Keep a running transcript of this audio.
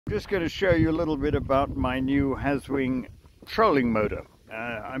Just going to show you a little bit about my new Haswing trolling motor.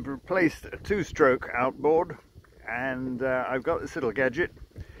 I've replaced a two-stroke outboard, and I've got this little gadget,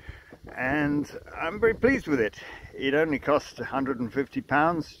 and I'm very pleased with it. It only cost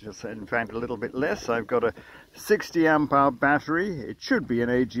 £150, just in fact a little bit less. I've got a 60 amp hour battery. It should be an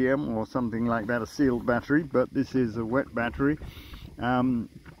AGM or something like that, a sealed battery, but this is a wet battery, and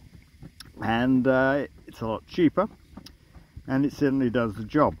it's a lot cheaper, and it certainly does the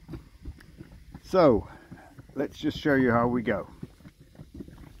job. So let's just show you how we go.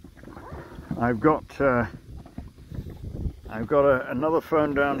 I've got another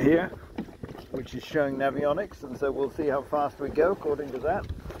phone down here which is showing navionics, and so we'll see how fast we go according to that.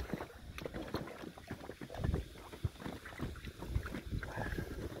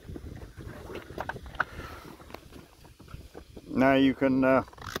 Now you can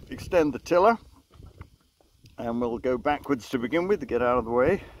extend the tiller, and we'll go backwards to begin with to get out of the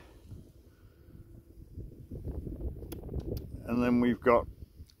way, and then we've got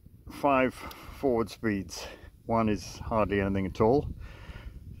 5 forward speeds. One is hardly anything at all,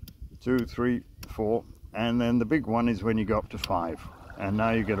 2, 3, 4, and then the big one is when you go up to 5, and now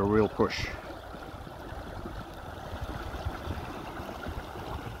you get a real push.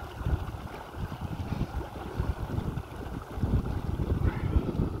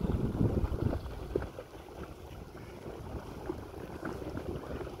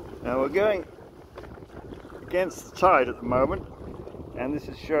 Now we're going against the tide at the moment, and this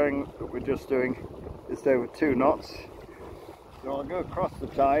is showing that we're just doing just over 2 knots. So I'll go across the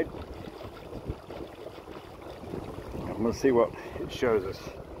tide and we'll see what it shows us.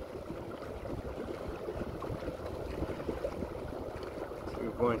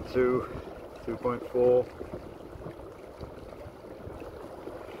 2.2, 2.4.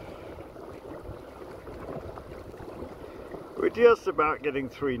 We're just about getting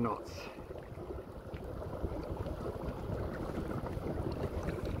 3 knots.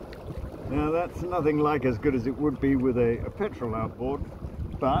 Now that's nothing like as good as it would be with a petrol outboard,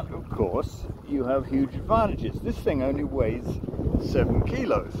 but of course you have huge advantages. This thing only weighs 7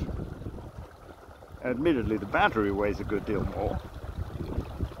 kilos. Admittedly the battery weighs a good deal more.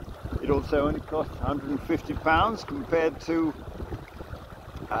 It also only costs £150 compared to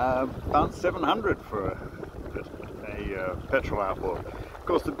about 700 for a petrol outboard. Of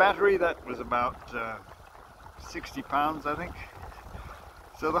course the battery, that was about £60 I think.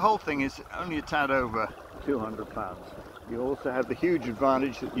 So the whole thing is only a tad over £200. You also have the huge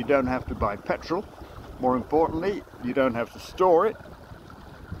advantage that you don't have to buy petrol. More importantly, you don't have to store it,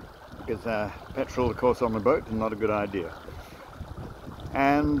 because petrol, of course, on the boat is not a good idea.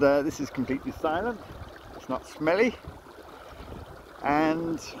 And this is completely silent. It's not smelly,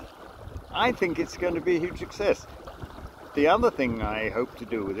 and I think it's going to be a huge success. The other thing I hope to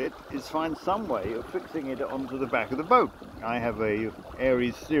do with it is find some way of fixing it onto the back of the boat. I have a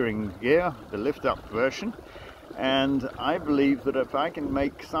Aries steering gear, the lift-up version, and I believe that if I can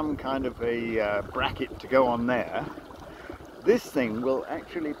make some kind of a bracket to go on there, this thing will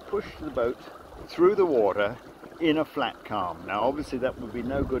actually push the boat through the water in a flat calm. Now obviously that would be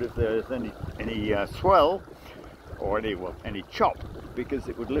no good if there's any swell or any chop, because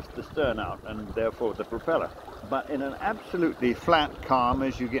it would lift the stern out and therefore the propeller. But in an absolutely flat calm,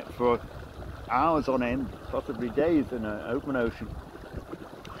 as you get for hours on end, possibly days in an open ocean,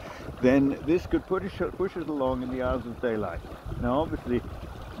 then this could push it along in the hours of daylight. Now obviously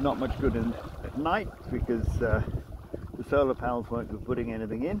not much good at night, because the solar panels won't be putting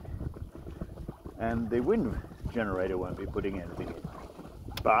anything in, and the wind generator won't be putting anything in.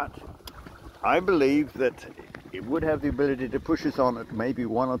 But I believe that it would have the ability to push us on at maybe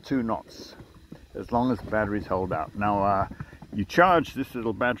 1 or 2 knots, as long as the batteries hold out. Now you charge this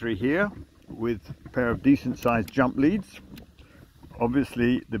little battery here with a pair of decent sized jump leads.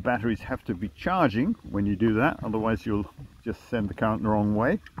 Obviously the batteries have to be charging when you do that, otherwise you'll just send the current the wrong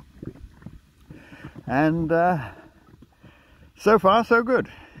way. And so far so good.